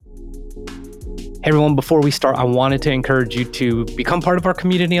Hey everyone, before we start, I wanted to encourage you to become part of our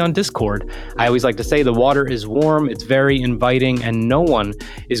community on Discord. I always like to say the water is warm, it's very inviting, and no one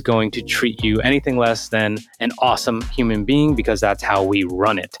is going to treat you anything less than an awesome human being because that's how we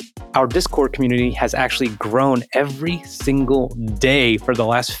run it. Our Discord community has actually grown every single day for the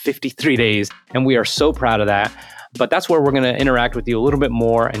last 53 days, and we are so proud of that. But that's where we're going to interact with you a little bit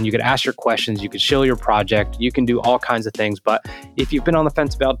more, and you could ask your questions, you could show your project, you can do all kinds of things. But if you've been on the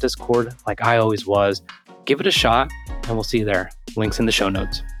fence about Discord, like I always was, give it a shot, and we'll see you there. Links in the show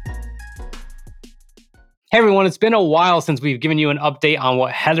notes. Hey everyone, it's been a while since we've given you an update on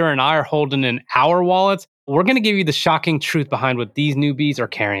what Heather and I are holding in our wallets. We're going to give you the shocking truth behind what these newbies are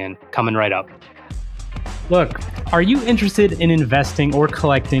carrying, coming right up. Look, are you interested in investing or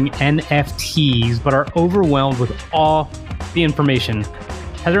collecting NFTs but are overwhelmed with all the information?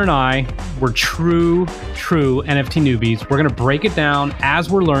 Heather and I, we're true NFT newbies. We're going to break it down as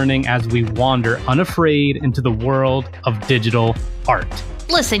we're learning, as we wander unafraid into the world of digital art.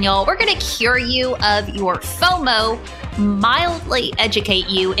 Listen, y'all, we're going to cure you of your FOMO, mildly educate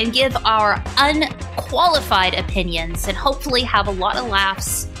you, and give our unqualified opinions, and hopefully have a lot of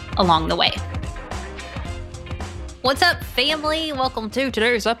laughs along the way. What's up, family? Welcome to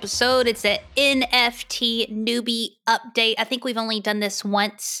today's episode. It's an NFT newbie update. I think we've only done this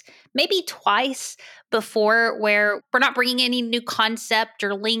once, maybe twice before, where we're not bringing any new concept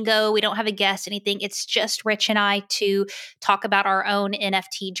or lingo. We don't have a guest, anything. It's just Rich and I to talk about our own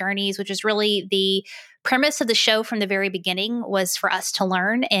NFT journeys, which is really the premise of the show from the very beginning, was for us to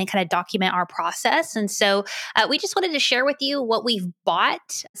learn and kind of document our process. And so we just wanted to share with you what we've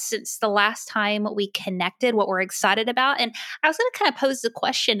bought since the last time we connected, what we're excited about. And I was going to kind of pose the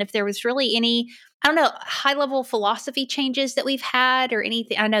question if there was really any, I don't know, high level philosophy changes that we've had or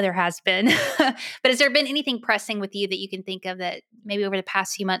anything. I know there has been, but has there been anything pressing with you that you can think of that maybe over the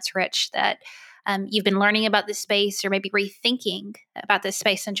past few months, Rich, that you've been learning about this space or maybe rethinking about this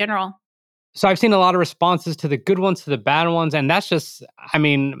space in general? So I've seen a lot of responses to the good ones, to the bad ones. And that's just,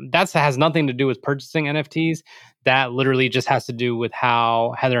 that has nothing to do with purchasing NFTs. That literally just has to do with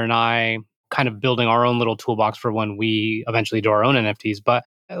how Heather and I kind of building our own little toolbox for when we eventually do our own NFTs. But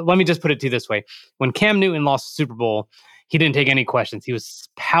let me just put it to you this way. When Cam Newton lost the Super Bowl, he didn't take any questions. He was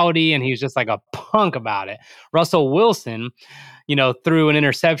pouty and he was just like a punk about it. Russell Wilson, threw an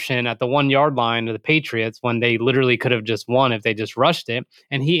interception at the 1 yard line of the Patriots when they literally could have just won if they just rushed it.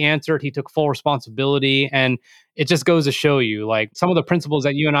 And he answered, he took full responsibility. And it just goes to show you, like, some of the principles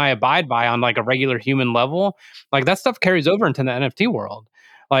that you and I abide by on like a regular human level, like that stuff carries over into the NFT world.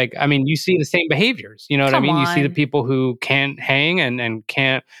 Like, you see the same behaviors, you know what I mean? You see the people who can't hang and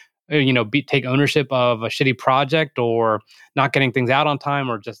can't, take ownership of a shitty project or not getting things out on time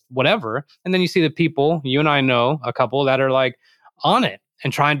or just whatever. And then you see the people, you and I know a couple that are like on it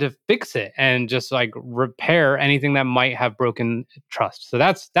and trying to fix it and just like repair anything that might have broken trust. So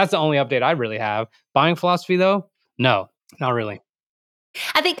that's the only update I really have. Buying philosophy though? No, not really.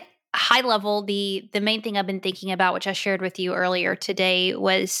 I think high level, the main thing I've been thinking about, which I shared with you earlier today,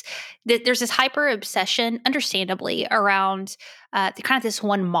 was that there's this hyper obsession, understandably, around this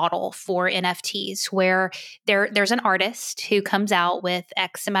one model for NFTs, where there's an artist who comes out with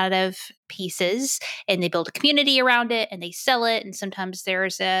X amount of pieces, and they build a community around it, and they sell it, and sometimes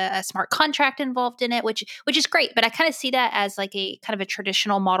there's a smart contract involved in it, which is great. But I kind of see that as like a kind of a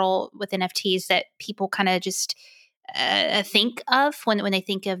traditional model with NFTs that people kind of just think of when they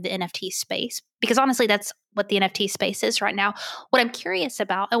think of the NFT space, because honestly, that's what the NFT space is right now. What I'm curious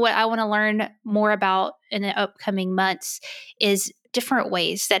about and what I want to learn more about in the upcoming months is different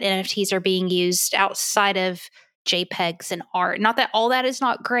ways that NFTs are being used outside of JPEGs and art. Not that all that is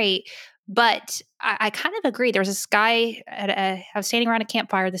not great, but I kind of agree. There was this guy I was standing around a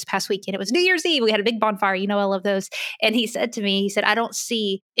campfire this past weekend. It was New Year's Eve. We had a big bonfire. I love those. And he said to me, I don't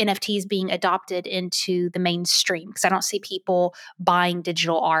see NFTs being adopted into the mainstream because I don't see people buying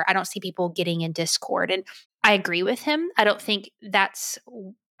digital art. I don't see people getting in Discord. And I agree with him. I don't think that's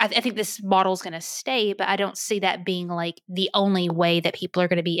I think this model is going to stay, but I don't see that being like the only way that people are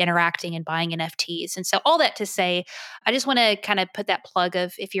going to be interacting and buying NFTs. And so all that to say, I just want to kind of put that plug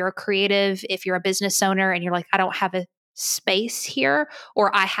of, if you're a creative, if you're a business owner and you're like, I don't have a space here,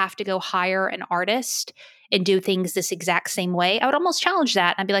 or I have to go hire an artist and do things this exact same way, I would almost challenge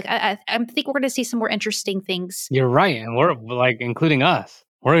that. I'd be like, I think we're going to see some more interesting things. You're right. And we're like, including us,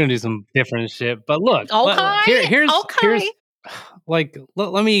 we're going to do some different shit. But look, here's like,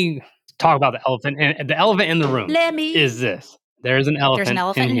 let me talk about the elephant. And the elephant in the room is this. There's an elephant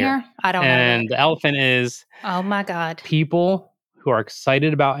in here. I don't know. And the elephant is, oh my God, people who are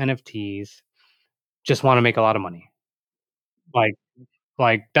excited about NFTs just want to make a lot of money.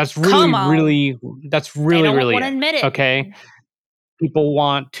 Like that's Come on. that's They really, don't really want to it. admit it. Okay. People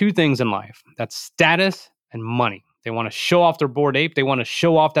want two things in life. That's status and money. They want to show off their Bored Ape. They want to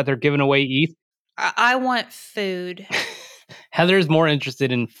show off that they're giving away ETH. I want food. Heather is more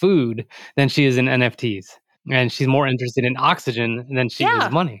interested in food than she is in NFTs. And she's more interested in oxygen than she is Yeah.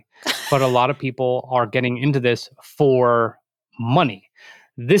 money. But a lot of people are getting into this for money.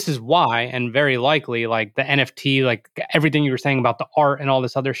 This is why, and very likely, like the NFT, like everything you were saying about the art and all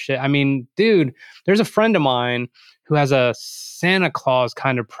this other shit. I mean, dude, there's a friend of mine who has a Santa Claus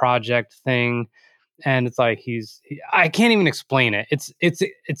kind of project thing, and it's like I can't even explain it.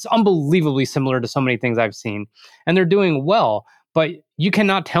 It's unbelievably similar to so many things I've seen, and they're doing well. But you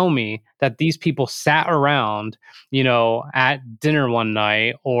cannot tell me that these people sat around, at dinner one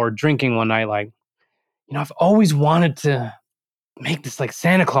night or drinking one night, like, I've always wanted to make this like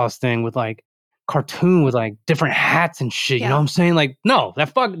Santa Claus thing with like cartoon with like different hats and shit. You know Yeah. what I'm saying? Like, no,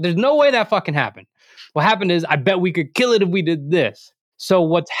 there's no way that fucking happened. What happened is I bet we could kill it if we did this. So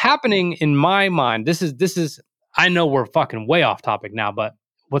what's happening in my mind, this is I know we're fucking way off topic now, but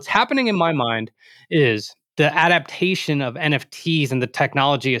what's happening in my mind is the adaptation of NFTs and the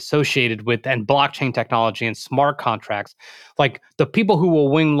technology associated with and blockchain technology and smart contracts. Like the people who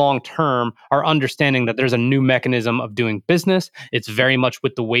will win long term are understanding that there's a new mechanism of doing business. It's very much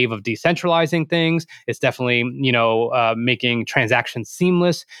with the wave of decentralizing things. It's definitely, making transactions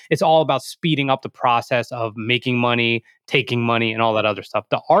seamless. It's all about speeding up the process of making money, taking money, and all that other stuff.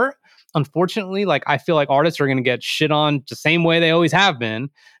 The art, unfortunately, like I feel like artists are going to get shit on the same way they always have been,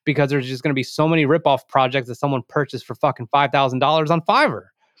 because there's just going to be so many ripoff projects that someone purchased for fucking $5,000 on Fiverr.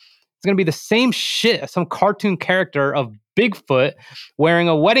 It's going to be the same shit, some cartoon character of Bigfoot wearing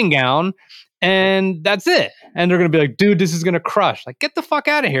a wedding gown, and that's it. And they're going to be like, dude, this is going to crush. Like, get the fuck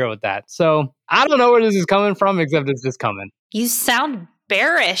out of here with that. So I don't know where this is coming from, except it's just coming. You sound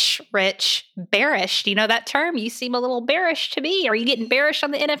bearish, Rich. Bearish. Do you know that term? You seem a little bearish to me. Are you getting bearish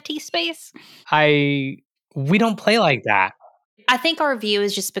on the NFT space? We don't play like that. I think our view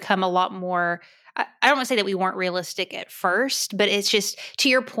has just become a lot more. I don't want to say that we weren't realistic at first, but it's just to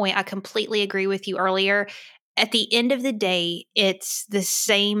your point. I completely agree with you earlier. At the end of the day, it's the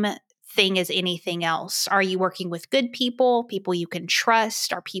same thing as anything else. Are you working with good people you can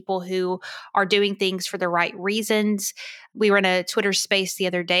trust, are people who are doing things for the right reasons? We were in a Twitter space the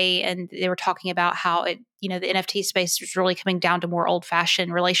other day and they were talking about how the NFT space is really coming down to more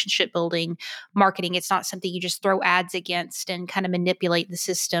old-fashioned relationship building, marketing. It's not something you just throw ads against and kind of manipulate the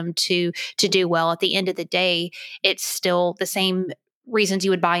system to do well. At the end of the day, it's still the same reasons you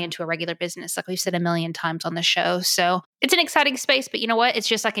would buy into a regular business, like we've said a million times on the show. So it's an exciting space, but you know what? It's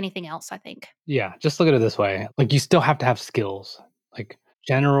just like anything else, I think. Yeah, just look at it this way. Like you still have to have skills, like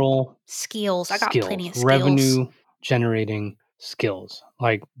general skills. I got plenty of skills. Revenue generating skills.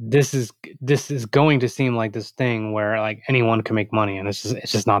 Like this is going to seem like this thing where like anyone can make money, and it's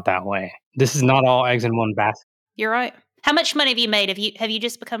just not that way. This is not all eggs in one basket. You're right. How much money have you made? Have you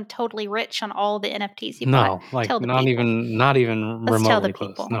just become totally rich on all the NFTs you bought? No, like not even Let's remotely tell the close.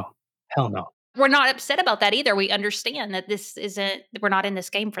 people. No, hell no. We're not upset about that either. We understand that we're not in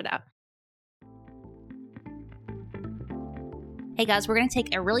this game for that. Hey guys, we're going to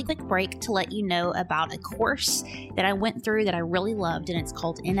take a really quick break to let you know about a course that I went through that I really loved, and it's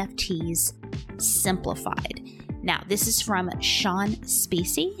called NFTs Simplified. Now, this is from Sean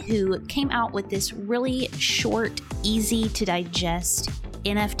Spacey, who came out with this really short, easy to digest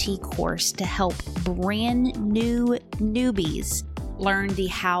NFT course to help brand new newbies learn the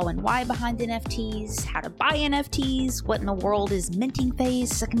how and why behind NFTs, how to buy NFTs, what in the world is minting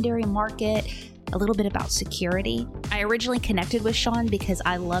phase, secondary market, a little bit about security. I originally connected with Sean because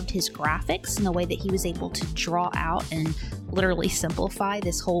I loved his graphics and the way that he was able to draw out and literally simplify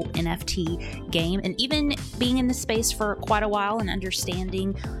this whole NFT game. And even being in the space for quite a while and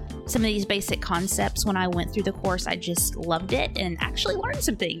understanding some of these basic concepts when I went through the course, I just loved it and actually learned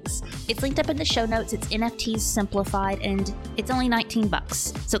some things. It's linked up in the show notes. It's NFTs Simplified, and it's only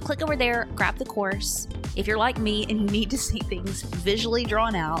 $19. So click over there, grab the course. If you're like me and you need to see things visually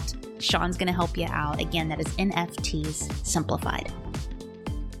drawn out, Sean's going to help you out. Again, that is NFTs Simplified.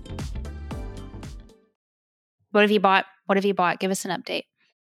 What have you bought? Give us an update.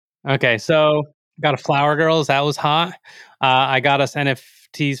 Okay, so got a Flower Girls. That was hot. I got us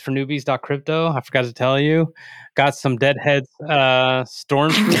NFTs for newbies.crypto. I forgot to tell you. Got some Deadheads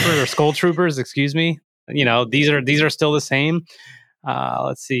Stormtroopers or Skull Troopers, excuse me. These are still the same.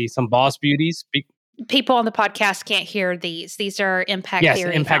 Let's see, some Boss Beauties. People on the podcast can't hear these. These are Impact Theory.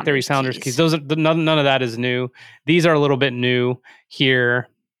 Yes, Impact Theory Founders keys. Those are none of that is new. These are a little bit new here.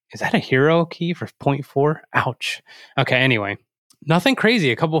 Is that a hero key for 0.4? Ouch. Okay, anyway. Nothing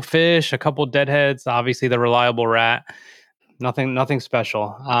crazy. A couple fish, a couple deadheads. Obviously, the reliable rat. Nothing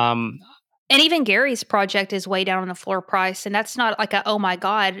special. And even Gary's project is way down on the floor price. And that's not like oh my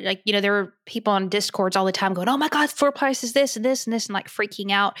God. Like, there are people on Discords all the time going, oh my God, floor price is this and this and this, and like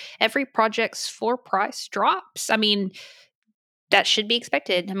freaking out. Every project's floor price drops. I mean, that should be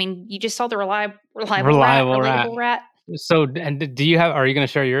expected. I mean, you just saw the reliable rat. relatable rat. So, and do you have? Are you going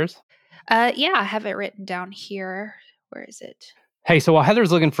to share yours? Yeah, I have it written down here. Where is it? Hey, so while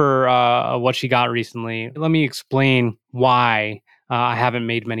Heather's looking for what she got recently, let me explain why I haven't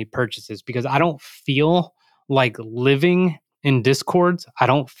made many purchases, because I don't feel like living in Discords. I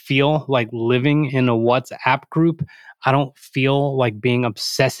don't feel like living in a WhatsApp group. I don't feel like being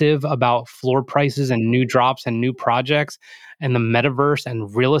obsessive about floor prices and new drops and new projects and the metaverse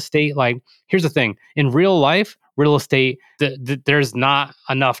and real estate. Like, here's the thing: in real life, real estate, there's not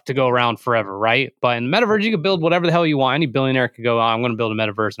enough to go around forever, right? But in metaverse, you can build whatever the hell you want. Any billionaire could go, oh, I'm going to build a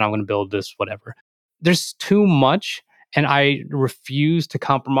metaverse and I'm going to build this, whatever. There's too much. And I refuse to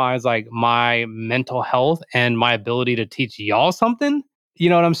compromise like my mental health and my ability to teach y'all something. You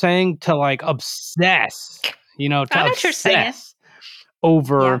know what I'm saying? To like obsess, I know what you're saying. obsess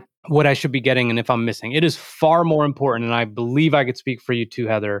over what I should be getting and if I'm missing. It is far more important. And I believe I could speak for you too,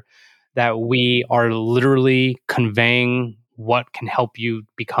 Heather, that we are literally conveying what can help you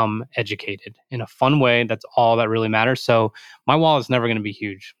become educated in a fun way. That's all that really matters. So my wallet's never going to be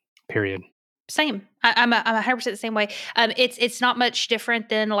huge, period. Same. I'm 100% the same way. It's not much different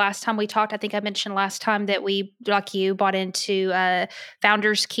than the last time we talked. I think I mentioned last time that we, like you, bought into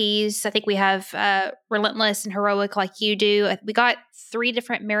Founders Keys. I think we have Relentless and Heroic like you do. We got 3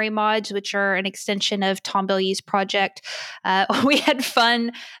 different Mary mods, which are an extension of Tom Bilyeu's project. We had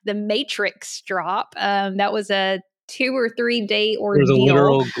fun. The Matrix drop. That was a 2 or 3 day ordeal. There's a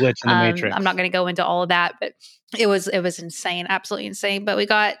literal glitch in the Matrix. I'm not going to go into all of that, but it was insane, absolutely insane. But we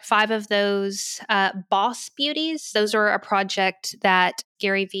got 5 of those Boss Beauties. Those are a project that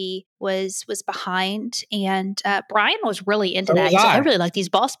Gary Vee was behind, and Brian was really into that. He's like, I really like these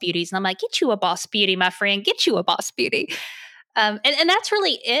Boss Beauties, and I'm like, get you a Boss Beauty, my friend, get you a Boss Beauty. And that's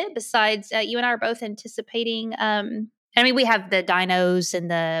really it. Besides, you and I are both anticipating. I mean, we have the dinos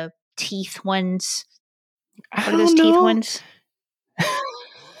and the teeth ones. What are those teeth ones? I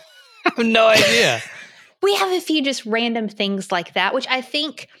have no idea. We have a few just random things like that, which I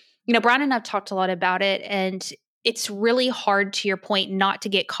think, Brian and I've talked a lot about it, and it's really hard, to your point, not to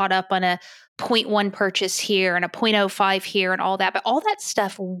get caught up on a 0.1 purchase here and a 0.05 here and all that. But all that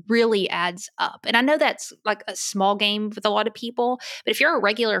stuff really adds up. And I know that's like a small game with a lot of people, but if you're a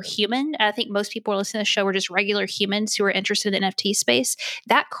regular human, and I think most people who are listening to the show are just regular humans who are interested in the NFT space,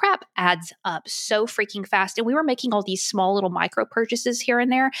 that crap adds up so freaking fast. And we were making all these small little micro purchases here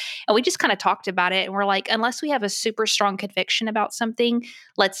and there. And we just kind of talked about it. And we're like, unless we have a super strong conviction about something,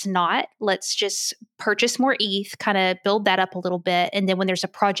 let's not. Let's just purchase more ETH, kind of build that up a little bit. And then when there's a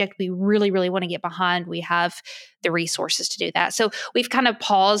project we really, really want to get behind, we have the resources to do that. So we've kind of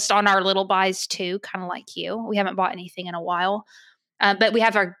paused on our little buys too, kind of like you. We haven't bought anything in a while. But we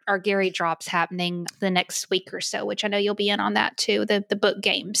have our Gary drops happening the next week or so, which I know you'll be in on that too, the book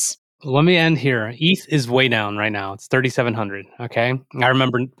games. Let me end here. ETH is way down right now. It's 3,700. Okay. I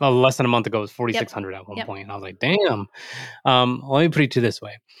remember less than a month ago, it was 4,600 at one point. I was like, damn. Let me put it to this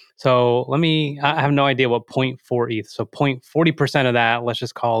way. So I have no idea what 0.4 ETH. So 40% of that, let's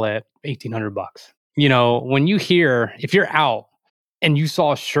just call it $1,800. When you hear, if you're out and you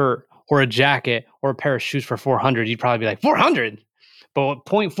saw a shirt or a jacket or a pair of shoes for 400, you'd probably be like, 400? But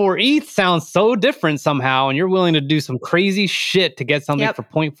 0.4 ETH sounds so different somehow, and you're willing to do some crazy shit to get something for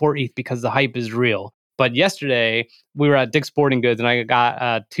 0.4 ETH because the hype is real. But yesterday, we were at Dick's Sporting Goods, and I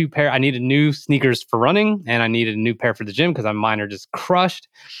got 2 pair. I needed new sneakers for running, and I needed a new pair for the gym because mine are just crushed.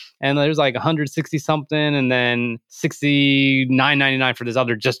 And there's like 160 something, and then $69.99 for this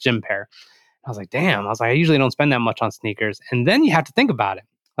other just gym pair. I was like, damn. I usually don't spend that much on sneakers. And then you have to think about it.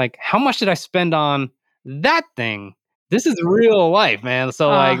 Like, how much did I spend on that thing? This is real life, man. So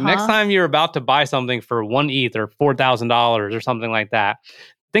like next time you're about to buy something for 1 ETH or $4,000 or something like that,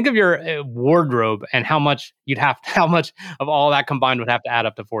 think of your wardrobe and how much of all that combined would have to add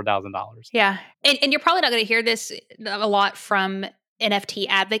up to $4,000. Yeah. And you're probably not going to hear this a lot from NFT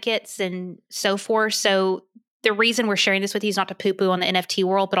advocates and so forth. So the reason we're sharing this with you is not to poo-poo on the NFT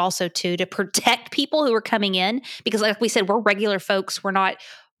world, but also to protect people who are coming in. Because like we said, we're regular folks. We're not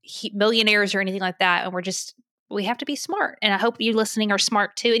millionaires or anything like that. And we have to be smart. And I hope you listening are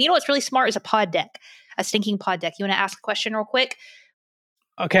smart too. And you know what's really smart is a pod deck, a stinking pod deck. You want to ask a question real quick?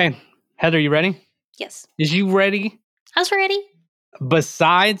 Okay. Heather, you ready? Yes. Is you ready? I was ready.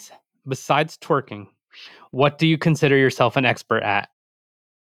 Besides twerking, What do you consider yourself an expert at?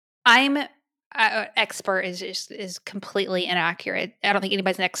 I'm expert is completely inaccurate. I don't think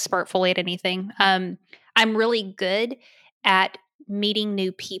anybody's an expert fully at anything. I'm really good at meeting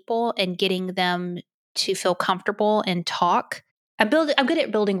new people and getting them to feel comfortable and talk. I'm good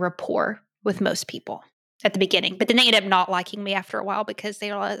at building rapport with most people at the beginning, but then they end up not liking me after a while because they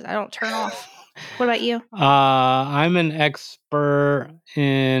realize I don't turn off. What about you? I'm an expert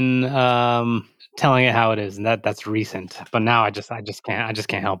in telling it how it is, and that's recent. But now I just can't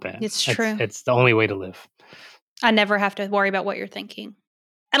help it. It's true. It's the only way to live. I never have to worry about what you're thinking,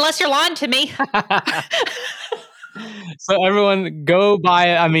 unless you're lying to me. So everyone, go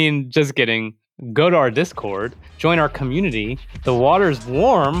buy. I mean, just kidding. Go to our Discord, join our community. The water's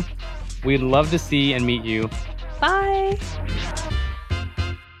warm. We'd love to see and meet you. Bye.